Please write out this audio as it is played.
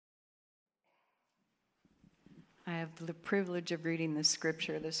I have the privilege of reading the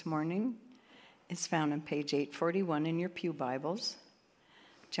scripture this morning. It's found on page 841 in your pew Bibles,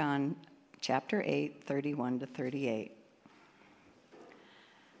 John chapter 8, 31 to 38.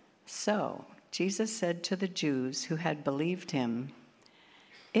 So Jesus said to the Jews who had believed him,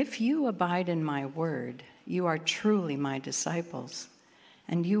 "If you abide in my word, you are truly my disciples,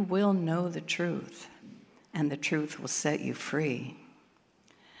 and you will know the truth, and the truth will set you free."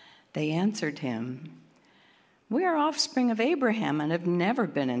 They answered him, "We are offspring of Abraham and have never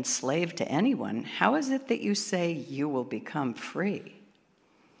been enslaved to anyone. How is it that you say you will become free?"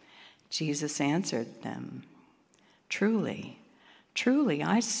 Jesus answered them, Truly,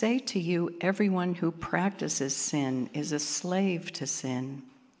 I say to you, everyone who practices sin is a slave to sin.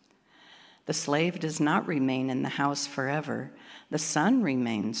 The slave does not remain in the house forever. The Son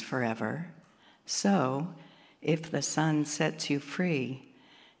remains forever. So, if the Son sets you free,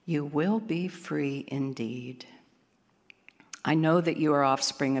 you will be free indeed. I know that you are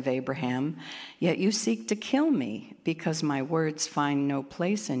offspring of Abraham, yet you seek to kill me because my words find no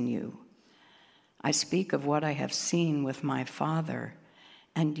place in you. I speak of what I have seen with my Father,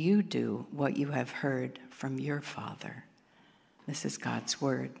 and you do what you have heard from your father. This is God's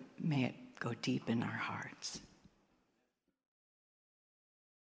word. May it go deep in our hearts.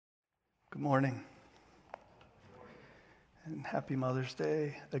 Good morning, and happy Mother's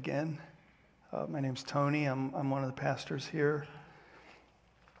Day again. My name's Tony. I'm one of the pastors here.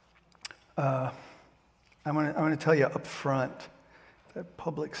 I want to tell you up front that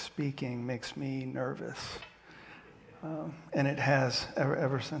public speaking makes me nervous, and it has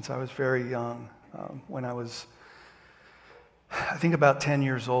ever since I was very young. When I was, I think, about 10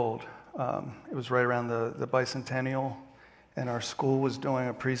 years old, it was right around the bicentennial, and our school was doing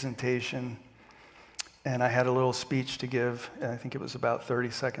a presentation. And I had a little speech to give. I think it was about 30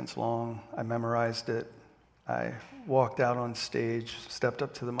 seconds long. I memorized it. I walked out on stage, stepped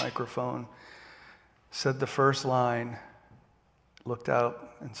up to the microphone, said the first line, looked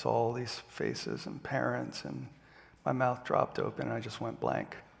out and saw all these faces and parents, and my mouth dropped open and I just went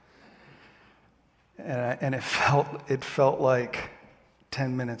blank. And it felt like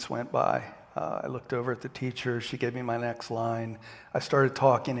 10 minutes went by. I looked over at the teacher. She gave me my next line. I started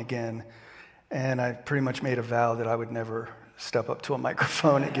talking again. And I pretty much made a vow that I would never step up to a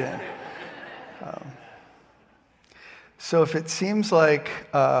microphone again. So if it seems like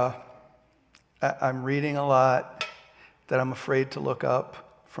I'm reading a lot, that I'm afraid to look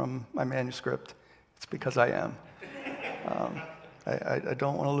up from my manuscript, it's because I am. I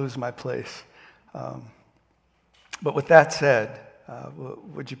don't want to lose my place. But with that said,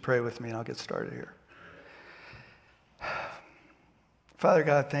 would you pray with me and I'll get started here. Father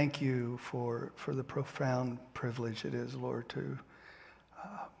God, thank you for the profound privilege it is, Lord, to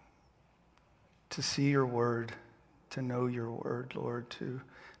see your word, to know your word, Lord, to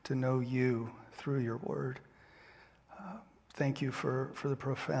know you through your word. Thank you for the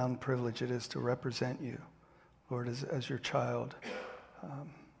profound privilege it is to represent you, Lord, as your child.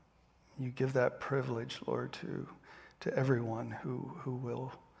 You give that privilege, Lord, to everyone who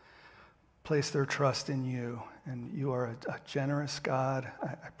will place their trust in you, and you are a generous God.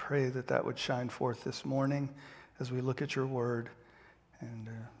 I pray that would shine forth this morning as we look at your word, and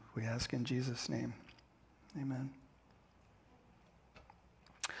we ask in Jesus' name. Amen.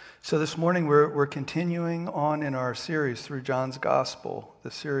 So this morning we're continuing on in our series through John's Gospel. The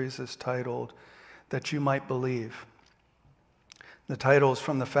series is titled, That You Might Believe. The title is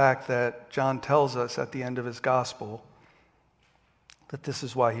from the fact that John tells us at the end of his gospel that this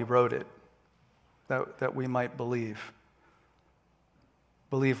is why he wrote it. That we might believe.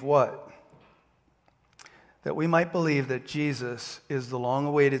 Believe what? That we might believe that Jesus is the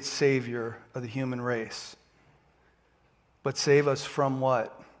long-awaited Savior of the human race. But save us from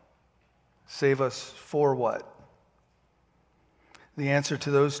what? Save us for what? The answer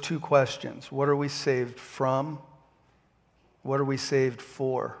to those two questions, what are we saved from? What are we saved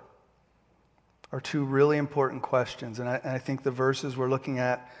for? Are two really important questions. And I think the verses we're looking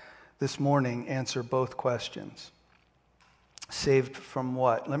at this morning answer both questions. Saved from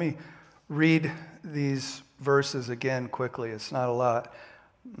what? Let me read these verses again quickly. It's not a lot,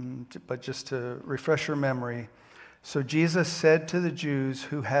 but just to refresh your memory. So Jesus said to the Jews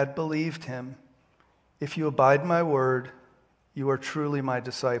who had believed him, "If you abide my word, you are truly my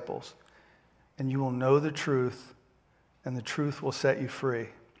disciples, and you will know the truth, and the truth will set you free."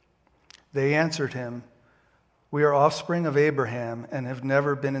 They answered him, "We are offspring of Abraham and have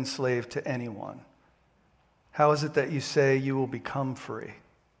never been enslaved to anyone. How is it that you say you will become free?"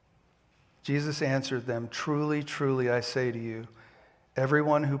 Jesus answered them, "Truly, I say to you,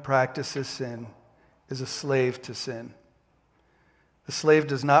 everyone who practices sin is a slave to sin. The slave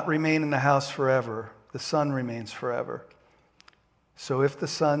does not remain in the house forever. The Son remains forever. So if the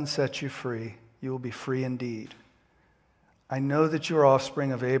Son sets you free, you will be free indeed. I know that you are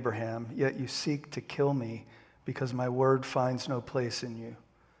offspring of Abraham, yet you seek to kill me because my word finds no place in you.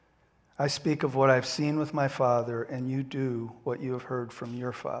 I speak of what I've seen with my father, and you do what you have heard from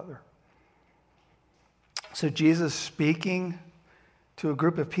your father. So Jesus speaking to a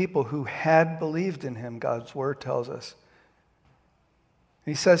group of people who had believed in him, God's word tells us.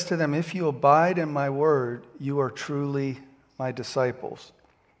 He says to them, if you abide in my word, you are truly my disciples.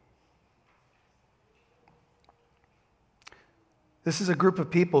 This is a group of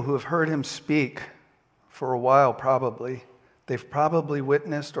people who have heard him speak for a while probably. They've probably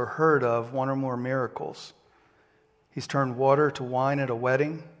witnessed or heard of one or more miracles. He's turned water to wine at a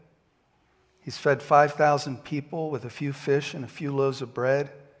wedding. He's fed 5,000 people with a few fish and a few loaves of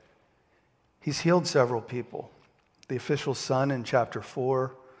bread. He's healed several people. The official son in chapter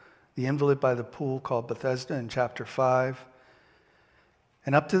 4, the invalid by the pool called Bethesda in chapter 5.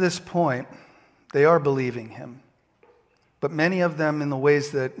 And up to this point, they are believing him. But many of them in the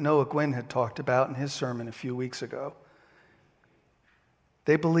ways that Noah Gwynn had talked about in his sermon a few weeks ago.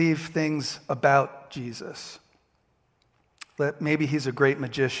 They believe things about Jesus. That maybe he's a great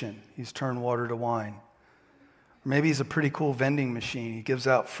magician. He's turned water to wine. Or maybe he's a pretty cool vending machine. He gives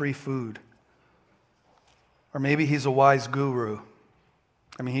out free food. Or maybe he's a wise guru.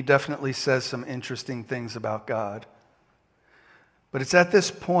 I mean, he definitely says some interesting things about God. But it's at this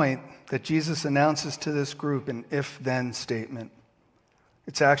point that Jesus announces to this group an if-then statement.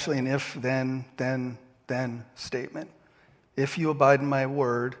 It's actually an if-then, then statement. If you abide in my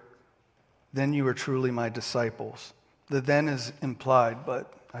word, then you are truly my disciples. The then is implied,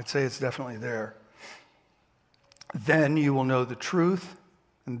 but I'd say it's definitely there. Then you will know the truth,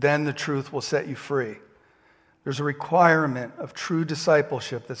 and then the truth will set you free. There's a requirement of true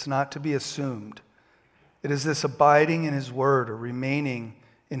discipleship that's not to be assumed. It is this abiding in his word or remaining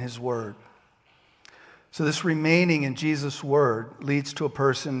in his word. So this remaining in Jesus' word leads to a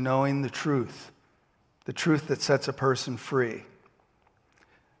person knowing the truth that sets a person free.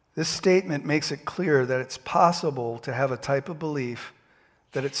 This statement makes it clear that it's possible to have a type of belief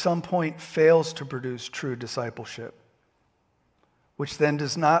that at some point fails to produce true discipleship, which then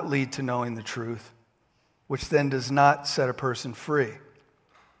does not lead to knowing the truth, which then does not set a person free.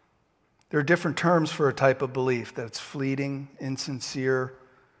 There are different terms for a type of belief that's fleeting, insincere,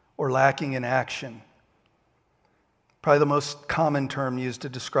 or lacking in action. Probably the most common term used to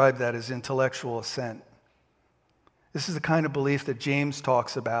describe that is intellectual assent. This is the kind of belief that James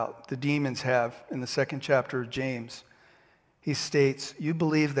talks about, the demons have in the 2nd chapter of James. He states, you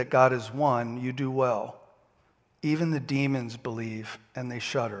believe that God is one, you do well. Even the demons believe, and they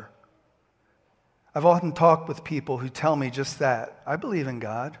shudder. I've often talked with people who tell me just that. I believe in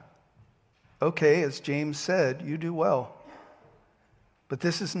God. Okay, as James said, you do well. But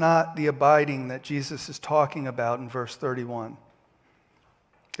this is not the abiding that Jesus is talking about in verse 31.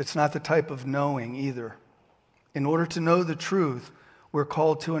 It's not the type of knowing either. In order to know the truth, we're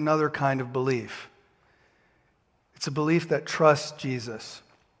called to another kind of belief. It's a belief that trusts Jesus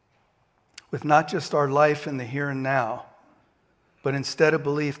with not just our life in the here and now, but instead a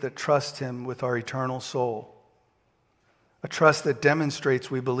belief that trusts him with our eternal soul. A trust that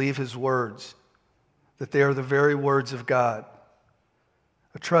demonstrates we believe his words, that they are the very words of God.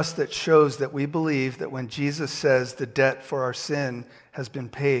 A trust that shows that we believe that when Jesus says the debt for our sin has been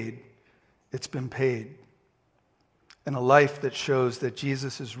paid, it's been paid. And a life that shows that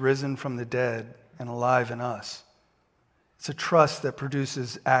Jesus is risen from the dead and alive in us. It's a trust that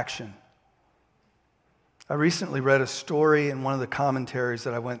produces action. I recently read a story in one of the commentaries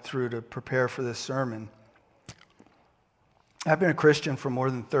that I went through to prepare for this sermon. I've been a Christian for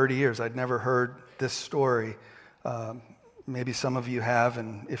more than 30 years. I'd never heard this story. Maybe some of you have,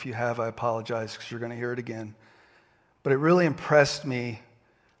 and if you have, I apologize because you're going to hear it again. But it really impressed me,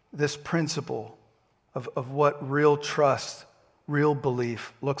 this principle of what real trust, real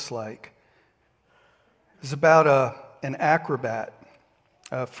belief looks like. It's about an acrobat,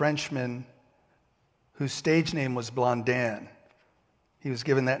 a Frenchman whose stage name was Blondin. He was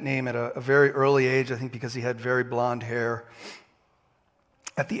given that name at a very early age, I think because he had very blonde hair.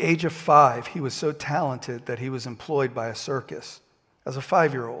 At the age of 5, he was so talented that he was employed by a circus. As a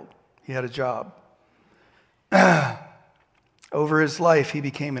 5-year-old, he had a job. Over his life, he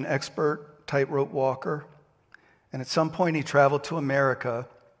became an expert tightrope walker. And at some point, he traveled to America,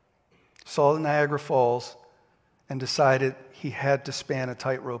 saw the Niagara Falls, and decided he had to span a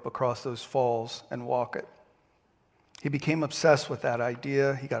tightrope across those falls and walk it. He became obsessed with that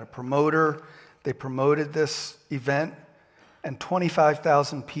idea. He got a promoter. They promoted this event, and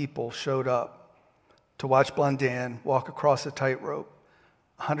 25,000 people showed up to watch Blondin walk across a tightrope,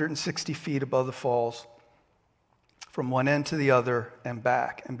 160 feet above the falls, from one end to the other and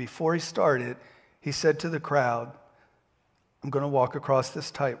back. And before he started, he said to the crowd, I'm going to walk across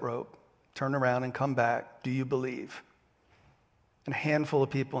this tightrope, turn around and come back. Do you believe? And a handful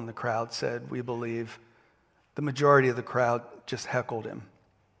of people in the crowd said, we believe. The majority of the crowd just heckled him.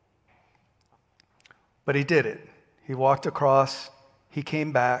 But he did it. He walked across, he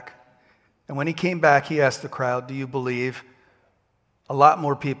came back, and when he came back, he asked the crowd, do you believe? A lot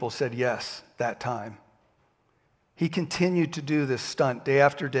more people said yes that time. He continued to do this stunt day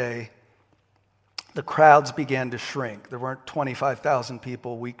after day. The crowds began to shrink. There weren't 25,000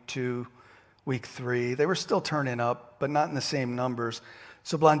 people week 2, week 3. They were still turning up, but not in the same numbers.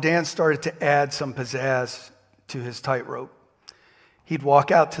 So Blondin started to add some pizzazz to his tightrope. He'd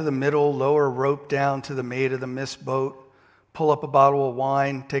walk out to the middle, lower a rope down to the Maid of the Mist boat, pull up a bottle of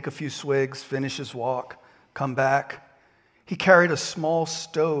wine, take a few swigs, finish his walk, come back. He carried a small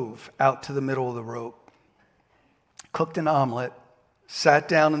stove out to the middle of the rope, cooked an omelet, sat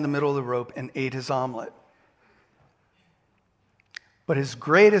down in the middle of the rope, and ate his omelet. But his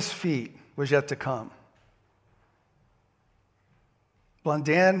greatest feat was yet to come.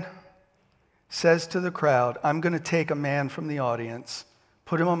 Blondin says to the crowd, I'm going to take a man from the audience,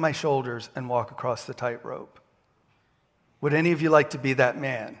 put him on my shoulders, and walk across the tightrope. Would any of you like to be that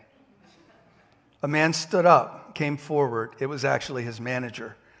man? A man stood up, came forward. It was actually his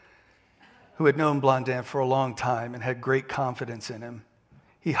manager, who had known Blondin for a long time and had great confidence in him.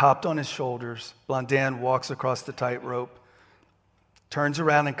 He hopped on his shoulders. Blondin walks across the tightrope, turns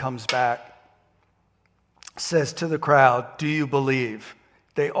around and comes back, says to the crowd, do you believe?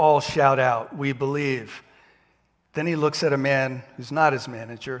 They all shout out, we believe. Then he looks at a man who's not his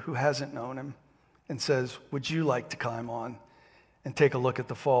manager, who hasn't known him, and says, would you like to climb on and take a look at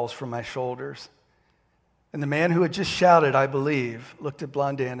the falls from my shoulders? And the man who had just shouted, I believe, looked at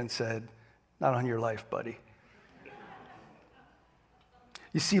Blondin and said, not on your life, buddy.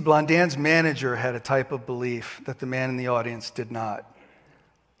 You see, Blondin's manager had a type of belief that the man in the audience did not.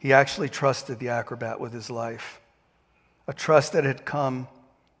 He actually trusted the acrobat with his life, a trust that had come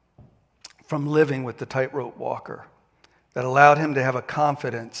from living with the tightrope walker, that allowed him to have a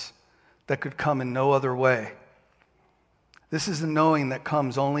confidence that could come in no other way. This is the knowing that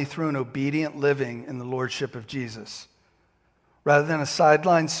comes only through an obedient living in the lordship of Jesus. Rather than a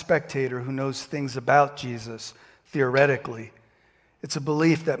sideline spectator who knows things about Jesus theoretically, it's a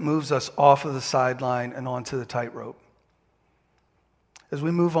belief that moves us off of the sideline and onto the tightrope. As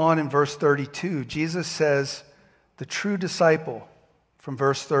we move on in verse 32, Jesus says, the true disciple, from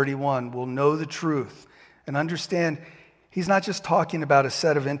verse 31, will know the truth and understand he's not just talking about a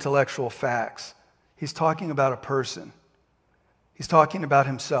set of intellectual facts. He's talking about a person. He's talking about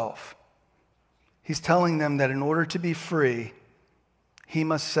himself. He's telling them that in order to be free, he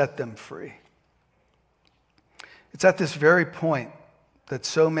must set them free. It's at this very point that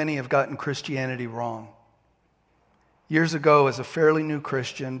so many have gotten Christianity wrong. Years ago, as a fairly new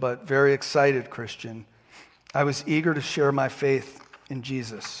Christian, but very excited Christian, I was eager to share my faith in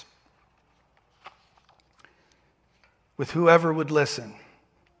Jesus with whoever would listen.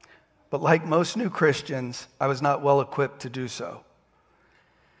 But like most new Christians, I was not well equipped to do so.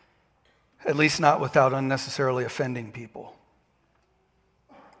 At least not without unnecessarily offending people.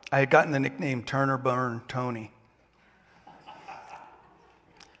 I had gotten the nickname Turner Burn Tony.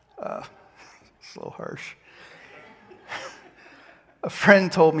 It's a little harsh. A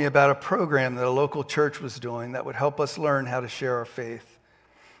friend told me about a program that a local church was doing that would help us learn how to share our faith.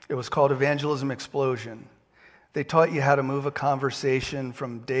 It was called Evangelism Explosion. They taught you how to move a conversation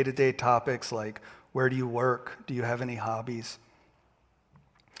from day-to-day topics like, where do you work? Do you have any hobbies?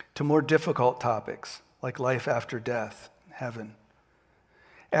 To more difficult topics like life after death, heaven.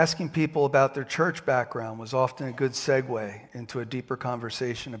 Asking people about their church background was often a good segue into a deeper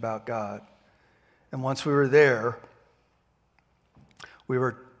conversation about God. And once we were there, we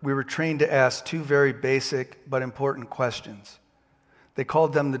were trained to ask two very basic but important questions. They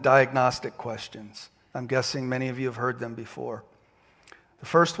called them the diagnostic questions. I'm guessing many of you have heard them before. The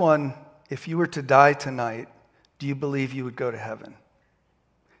first one, if you were to die tonight, do you believe you would go to heaven?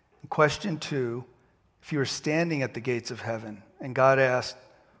 And question two, if you were standing at the gates of heaven and God asked,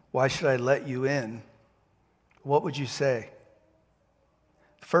 why should I let you in? What would you say?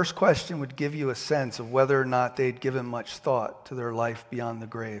 The first question would give you a sense of whether or not they'd given much thought to their life beyond the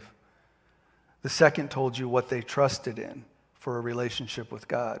grave. The second told you what they trusted in for a relationship with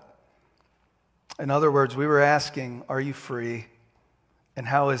God. In other words, we were asking, are you free? And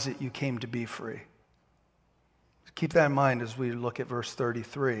how is it you came to be free? Keep that in mind as we look at verse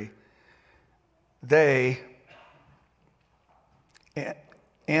 33. They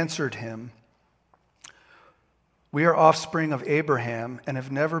answered him, "We are offspring of Abraham and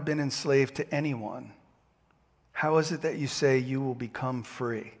have never been enslaved to anyone. How is it that you say you will become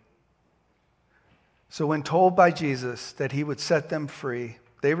free?" So when told by Jesus that he would set them free,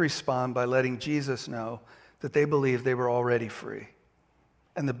 they respond by letting Jesus know that they believed they were already free.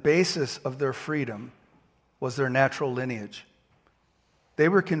 And the basis of their freedom was their natural lineage. They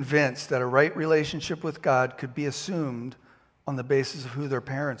were convinced that a right relationship with God could be assumed on the basis of who their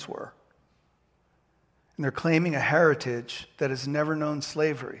parents were. And they're claiming a heritage that has never known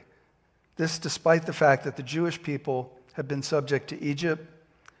slavery. This despite the fact that the Jewish people had been subject to Egypt,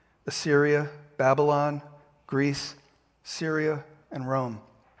 Assyria, Babylon, Greece, Syria, and Rome.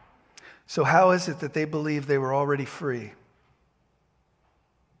 So how is it that they believed they were already free?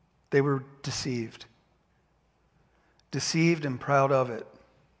 They were deceived. Deceived and proud of it.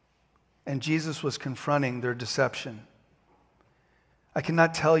 And Jesus was confronting their deception. I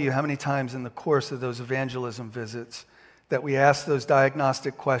cannot tell you how many times in the course of those evangelism visits that we asked those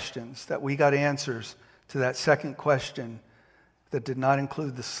diagnostic questions, that we got answers to that second question that did not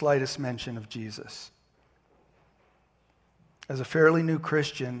include the slightest mention of Jesus. As a fairly new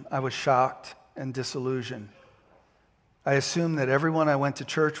Christian, I was shocked and disillusioned. I assumed that everyone I went to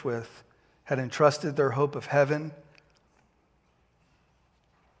church with had entrusted their hope of heaven,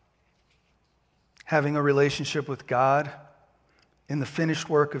 having a relationship with God, in the finished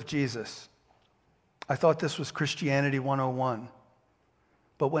work of Jesus. I thought this was Christianity 101.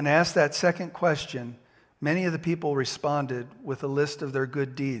 But when asked that second question, many of the people responded with a list of their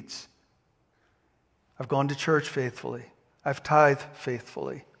good deeds. I've gone to church faithfully. I've tithed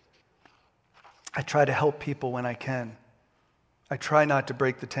faithfully. I try to help people when I can. I try not to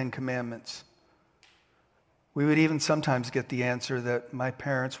break the 10 Commandments. We would even sometimes get the answer that my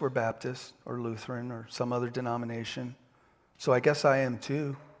parents were Baptist or Lutheran or some other denomination, so I guess I am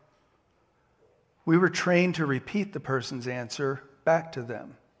too. We were trained to repeat the person's answer back to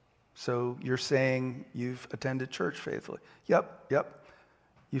them. So you're saying you've attended church faithfully. Yep.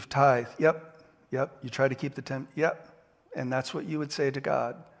 You've tithed. Yep. You try to keep the 10. Yep. And that's what you would say to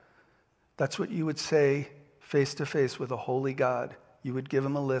God. That's what you would say face to face with a holy God. You would give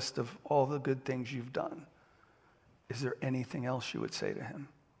him a list of all the good things you've done. Is there anything else you would say to him?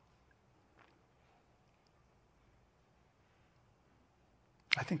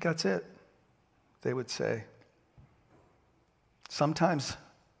 I think that's it, they would say. Sometimes,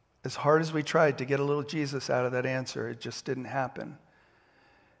 as hard as we tried to get a little Jesus out of that answer, it just didn't happen.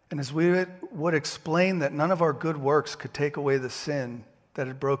 And as we would explain that none of our good works could take away the sin that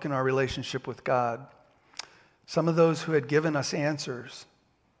had broken our relationship with God, some of those who had given us answers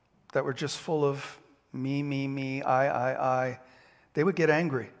that were just full of me, I, they would get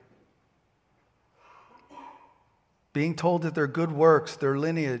angry. Being told that their good works, their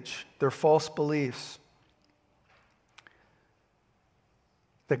lineage, their false beliefs,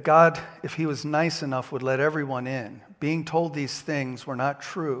 that God, if he was nice enough, would let everyone in. Being told these things were not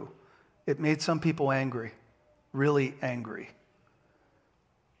true. It made some people angry, really angry.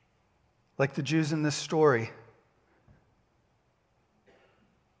 Like the Jews in this story.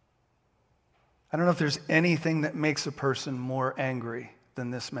 I don't know if there's anything that makes a person more angry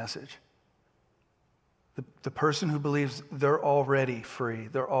than this message. The person who believes they're already free,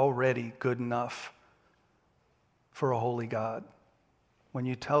 they're already good enough for a holy God. When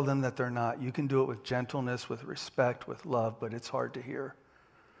you tell them that they're not, you can do it with gentleness, with respect, with love, but it's hard to hear.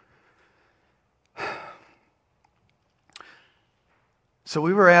 So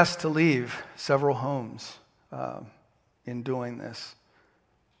we were asked to leave several homes in doing this.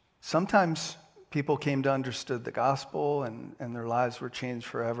 Sometimes people came to understand the gospel and their lives were changed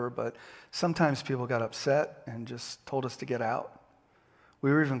forever, but sometimes people got upset and just told us to get out.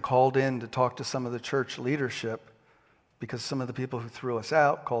 We were even called in to talk to some of the church leadership because some of the people who threw us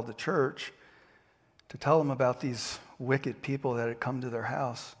out called the church to tell them about these wicked people that had come to their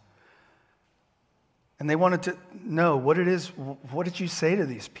house. And they wanted to know what it is, what did you say to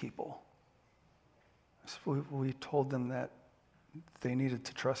these people? So we told them that they needed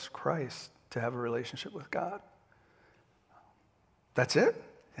to trust Christ to have a relationship with God. That's it?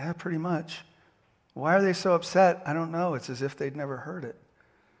 Yeah, pretty much. Why are they so upset? I don't know. It's as if they'd never heard it.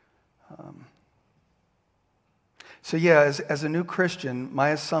 So as a new Christian, my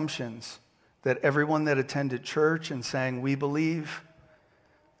assumptions that everyone that attended church and sang "We Believe,"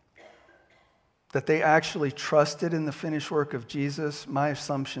 that they actually trusted in the finished work of Jesus, my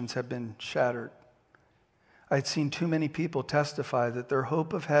assumptions have been shattered. I'd seen too many people testify that their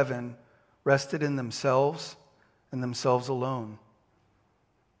hope of heaven rested in themselves and themselves alone.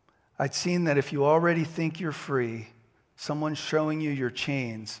 I'd seen that if you already think you're free, someone showing you your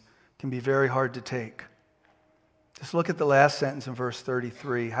chains can be very hard to take. Just look at the last sentence in verse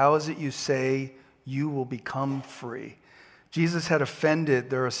 33. How is it you say you will become free? Jesus had offended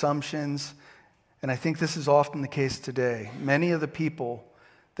their assumptions, and I think this is often the case today. Many of the people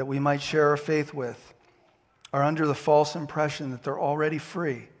that we might share our faith with are under the false impression that they're already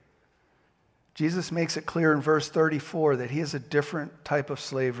free. Jesus makes it clear in verse 34 that he has a different type of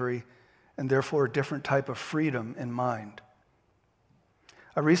slavery and therefore a different type of freedom in mind.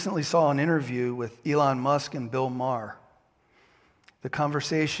 I recently saw an interview with Elon Musk and Bill Maher. The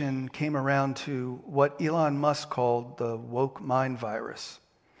conversation came around to what Elon Musk called the woke mind virus.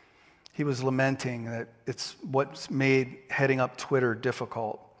 He was lamenting that it's what's made heading up Twitter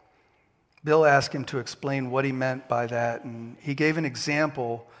difficult. Bill asked him to explain what he meant by that, and he gave an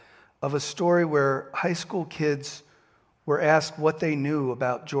example of a story where high school kids were asked what they knew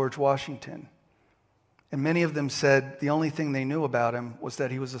about George Washington. And many of them said the only thing they knew about him was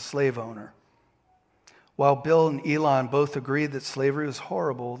that he was a slave owner. While Bill and Elon both agreed that slavery was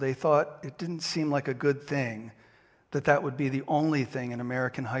horrible, they thought it didn't seem like a good thing that would be the only thing an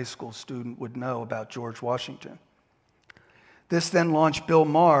American high school student would know about George Washington. This then launched Bill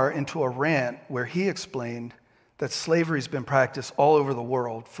Maher into a rant where he explained that slavery's been practiced all over the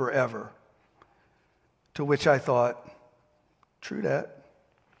world forever. To which I thought, true that.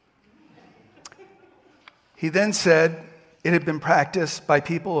 He then said it had been practiced by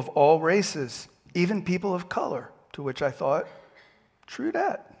people of all races, even people of color, to which I thought, true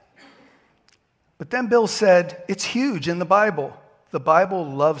that. But then Bill said, it's huge in the Bible. The Bible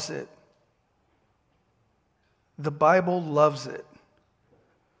loves it. The Bible loves it.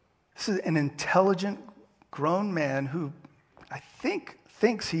 This is an intelligent, grown man who I think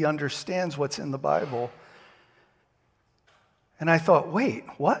thinks he understands what's in the Bible. And I thought, wait,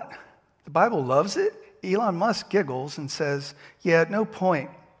 what? The Bible loves it? Elon Musk giggles and says, yeah, at no point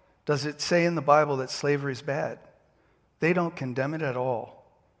does it say in the Bible that slavery is bad. They don't condemn it at all.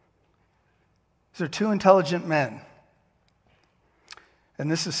 These are two intelligent men. And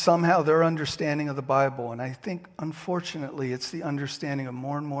this is somehow their understanding of the Bible. And I think, unfortunately, it's the understanding of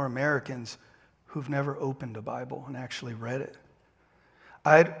more and more Americans who've never opened a Bible and actually read it.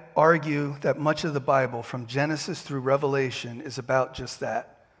 I'd argue that much of the Bible, from Genesis through Revelation, is about just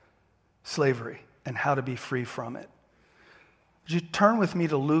that, slavery, and how to be free from it. Would you turn with me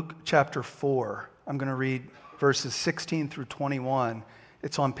to Luke chapter 4? I'm going to read verses 16 through 21.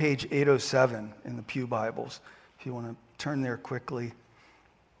 It's on page 807 in the Pew Bibles, if you want to turn there quickly.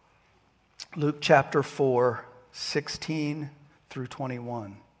 Luke chapter 4, 16 through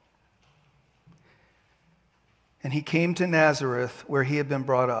 21. And he came to Nazareth, where he had been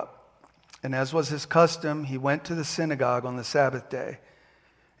brought up. And as was his custom, he went to the synagogue on the Sabbath day,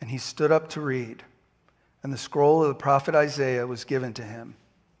 and he stood up to read. And the scroll of the prophet Isaiah was given to him.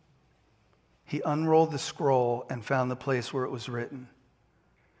 He unrolled the scroll and found the place where it was written,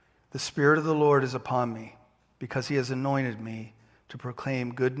 "The Spirit of the Lord is upon me, because he has anointed me to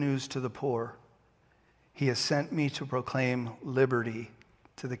proclaim good news to the poor. He has sent me to proclaim liberty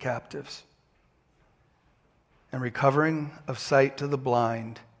to the captives, and recovering of sight to the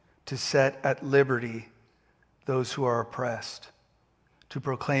blind, to set at liberty those who are oppressed, to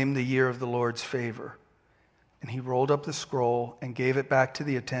proclaim the year of the Lord's favor." And he rolled up the scroll and gave it back to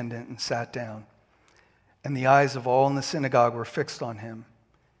the attendant and sat down. And the eyes of all in the synagogue were fixed on him.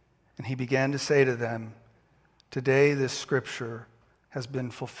 And he began to say to them, "Today this scripture has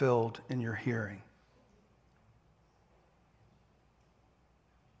been fulfilled in your hearing."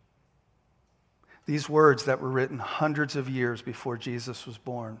 These words that were written hundreds of years before Jesus was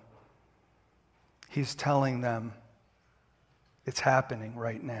born, he's telling them it's happening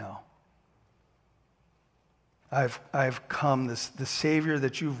right now. I've come, the Savior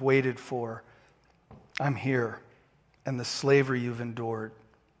that you've waited for, I'm here. And the slavery you've endured,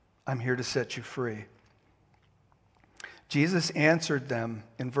 I'm here to set you free. Jesus answered them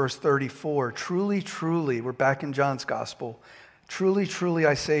in verse 34, "Truly, truly," we're back in John's gospel, "Truly, truly,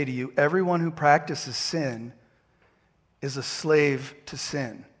 I say to you, everyone who practices sin is a slave to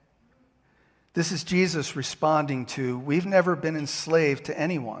sin." This is Jesus responding to, we've never been enslaved to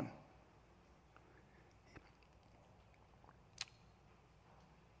anyone.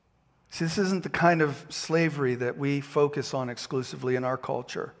 See, this isn't the kind of slavery that we focus on exclusively in our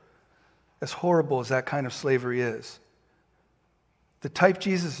culture, as horrible as that kind of slavery is. The type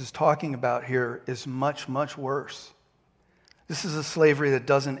Jesus is talking about here is much, much worse. This is a slavery that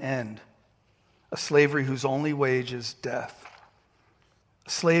doesn't end, a slavery whose only wage is death. A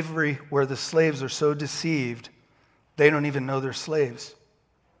slavery where the slaves are so deceived, they don't even know they're slaves.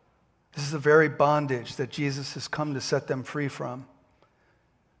 This is the very bondage that Jesus has come to set them free from.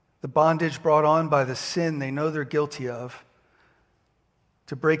 The bondage brought on by the sin they know they're guilty of,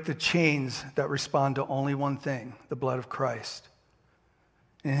 to break the chains that respond to only one thing, the blood of Christ.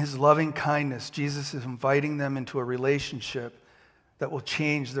 In his loving kindness, Jesus is inviting them into a relationship that will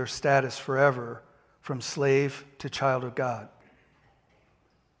change their status forever from slave to child of God.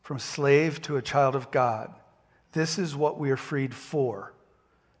 From slave to a child of God. This is what we are freed for.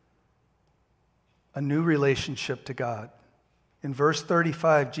 A new relationship to God. In verse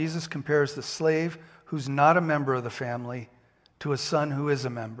 35, Jesus compares the slave who's not a member of the family to a son who is a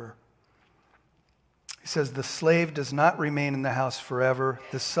member. He says, the slave does not remain in the house forever,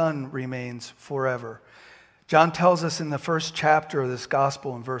 the son remains forever. John tells us in the first chapter of this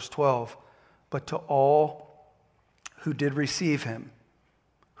gospel in verse 12, but to all who did receive him,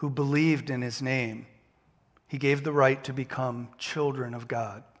 who believed in his name, he gave the right to become children of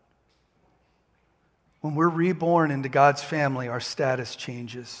God. When we're reborn into God's family, our status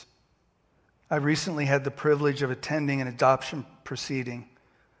changes. I recently had the privilege of attending an adoption proceeding.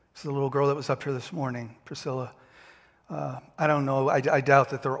 It's the little girl that was up here this morning, Priscilla. I don't know, I doubt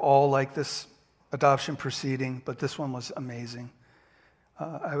that they're all like this adoption proceeding, but this one was amazing.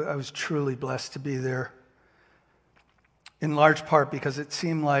 I was truly blessed to be there, in large part because it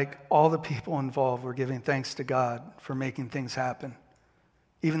seemed like all the people involved were giving thanks to God for making things happen,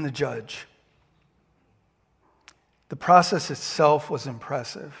 even the judge. The process itself was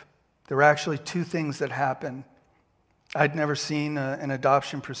impressive. There were actually two things that happened. I'd never seen an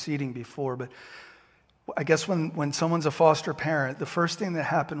adoption proceeding before, but I guess when someone's a foster parent, the first thing that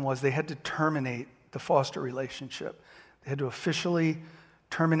happened was they had to terminate the foster relationship. They had to officially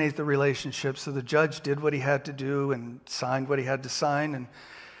terminate the relationship, so the judge did what he had to do and signed what he had to sign, and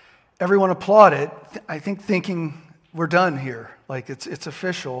everyone applauded, I think thinking, we're done here, like it's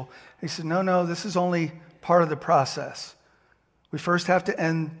official. He said, no, this is only part of the process. We first have to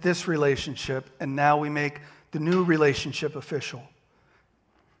end this relationship, and now we make the new relationship official.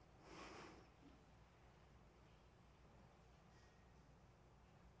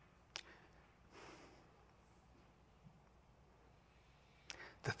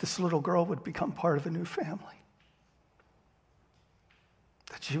 That this little girl would become part of a new family.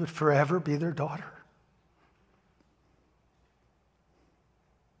 That she would forever be their daughter.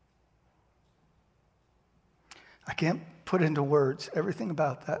 I can't put into words everything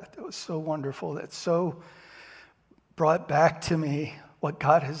about that. That was so wonderful. That so brought back to me what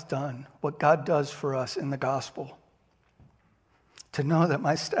God has done, what God does for us in the gospel. To know that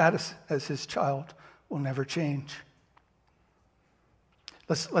my status as his child will never change.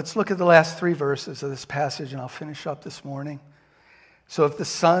 Let's look at the last three verses of this passage, and I'll finish up this morning. So if the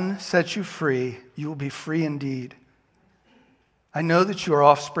Son sets you free, you will be free indeed. I know that you are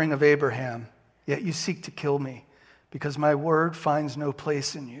offspring of Abraham, yet you seek to kill me, because my word finds no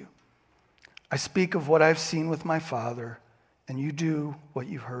place in you. I speak of what I've seen with my father, and you do what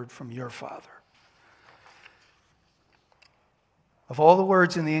you heard from your father. Of all the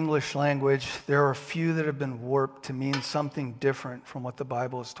words in the English language, there are a few that have been warped to mean something different from what the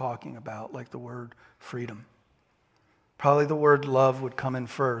Bible is talking about, like the word freedom. Probably the word love would come in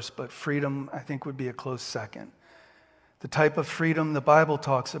first, but freedom, I think, would be a close second. The type of freedom the Bible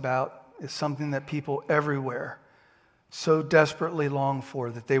talks about is something that people everywhere so desperately long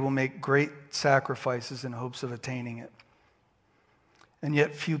for that they will make great sacrifices in hopes of attaining it. And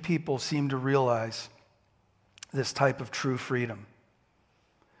yet few people seem to realize this type of true freedom.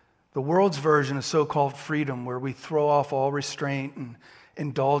 The world's version of so-called freedom, where we throw off all restraint and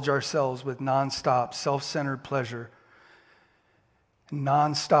indulge ourselves with nonstop self-centered pleasure,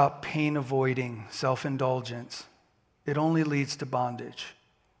 nonstop pain-avoiding self-indulgence, it only leads to bondage,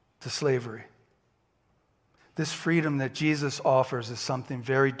 to slavery. This freedom that Jesus offers is something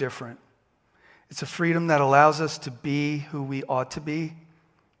very different. It's a freedom that allows us to be who we ought to be,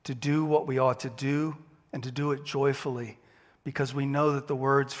 to do what we ought to do, and to do it joyfully, because we know that the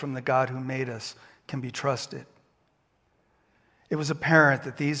words from the God who made us can be trusted. It was apparent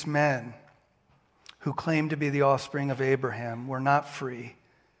that these men who claimed to be the offspring of Abraham were not free,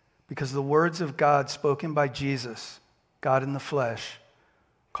 because the words of God spoken by Jesus, God in the flesh,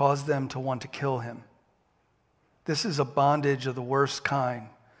 caused them to want to kill him. This is a bondage of the worst kind,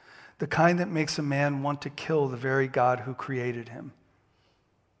 the kind that makes a man want to kill the very God who created him.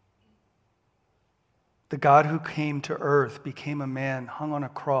 The God who came to earth, became a man, hung on a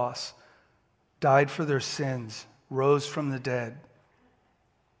cross, died for their sins, rose from the dead.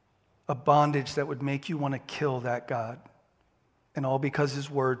 a bondage that would make you want to kill that God. And all because his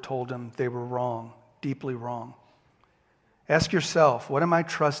word told them they were wrong, deeply wrong. Ask yourself, what am I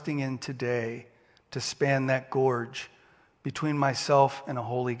trusting in today to span that gorge between myself and a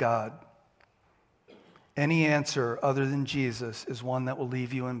holy God? Any answer other than Jesus is one that will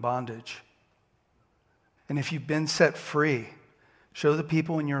leave you in bondage. And if you've been set free, show the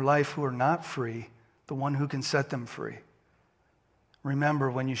people in your life who are not free the one who can set them free. Remember,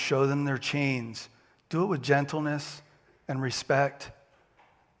 when you show them their chains, do it with gentleness and respect.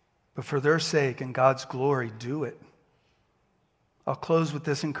 But for their sake and God's glory, do it. I'll close with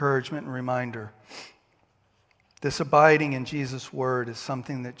this encouragement and reminder. This abiding in Jesus' word is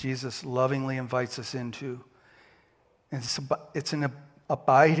something that Jesus lovingly invites us into. And it's an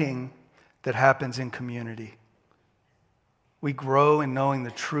abiding that happens in community. We grow in knowing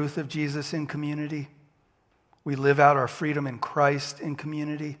the truth of Jesus in community. We live out our freedom in Christ in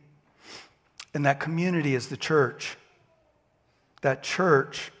community. And that community is the church. That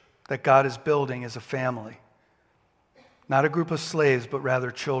church that God is building is a family. Not a group of slaves, but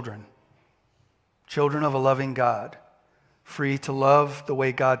rather children. Children of a loving God. Free to love the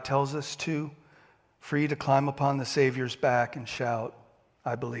way God tells us to. Free to climb upon the Savior's back and shout,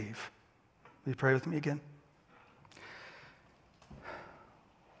 I believe. Will you pray with me again?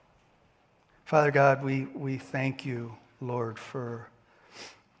 Father God, we thank you, Lord, for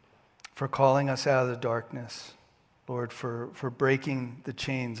calling us out of the darkness. Lord, for breaking the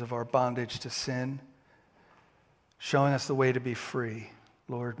chains of our bondage to sin, showing us the way to be free.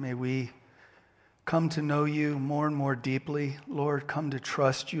 Lord, may we come to know you more and more deeply. Lord, come to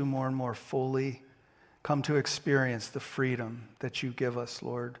trust you more and more fully. Come to experience the freedom that you give us,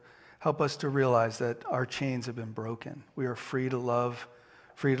 Lord. Help us to realize that our chains have been broken. We are free to love,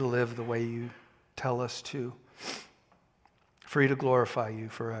 free to live the way you tell us to, free to glorify you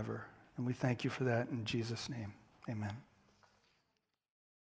forever. And we thank you for that in Jesus' name. Amen.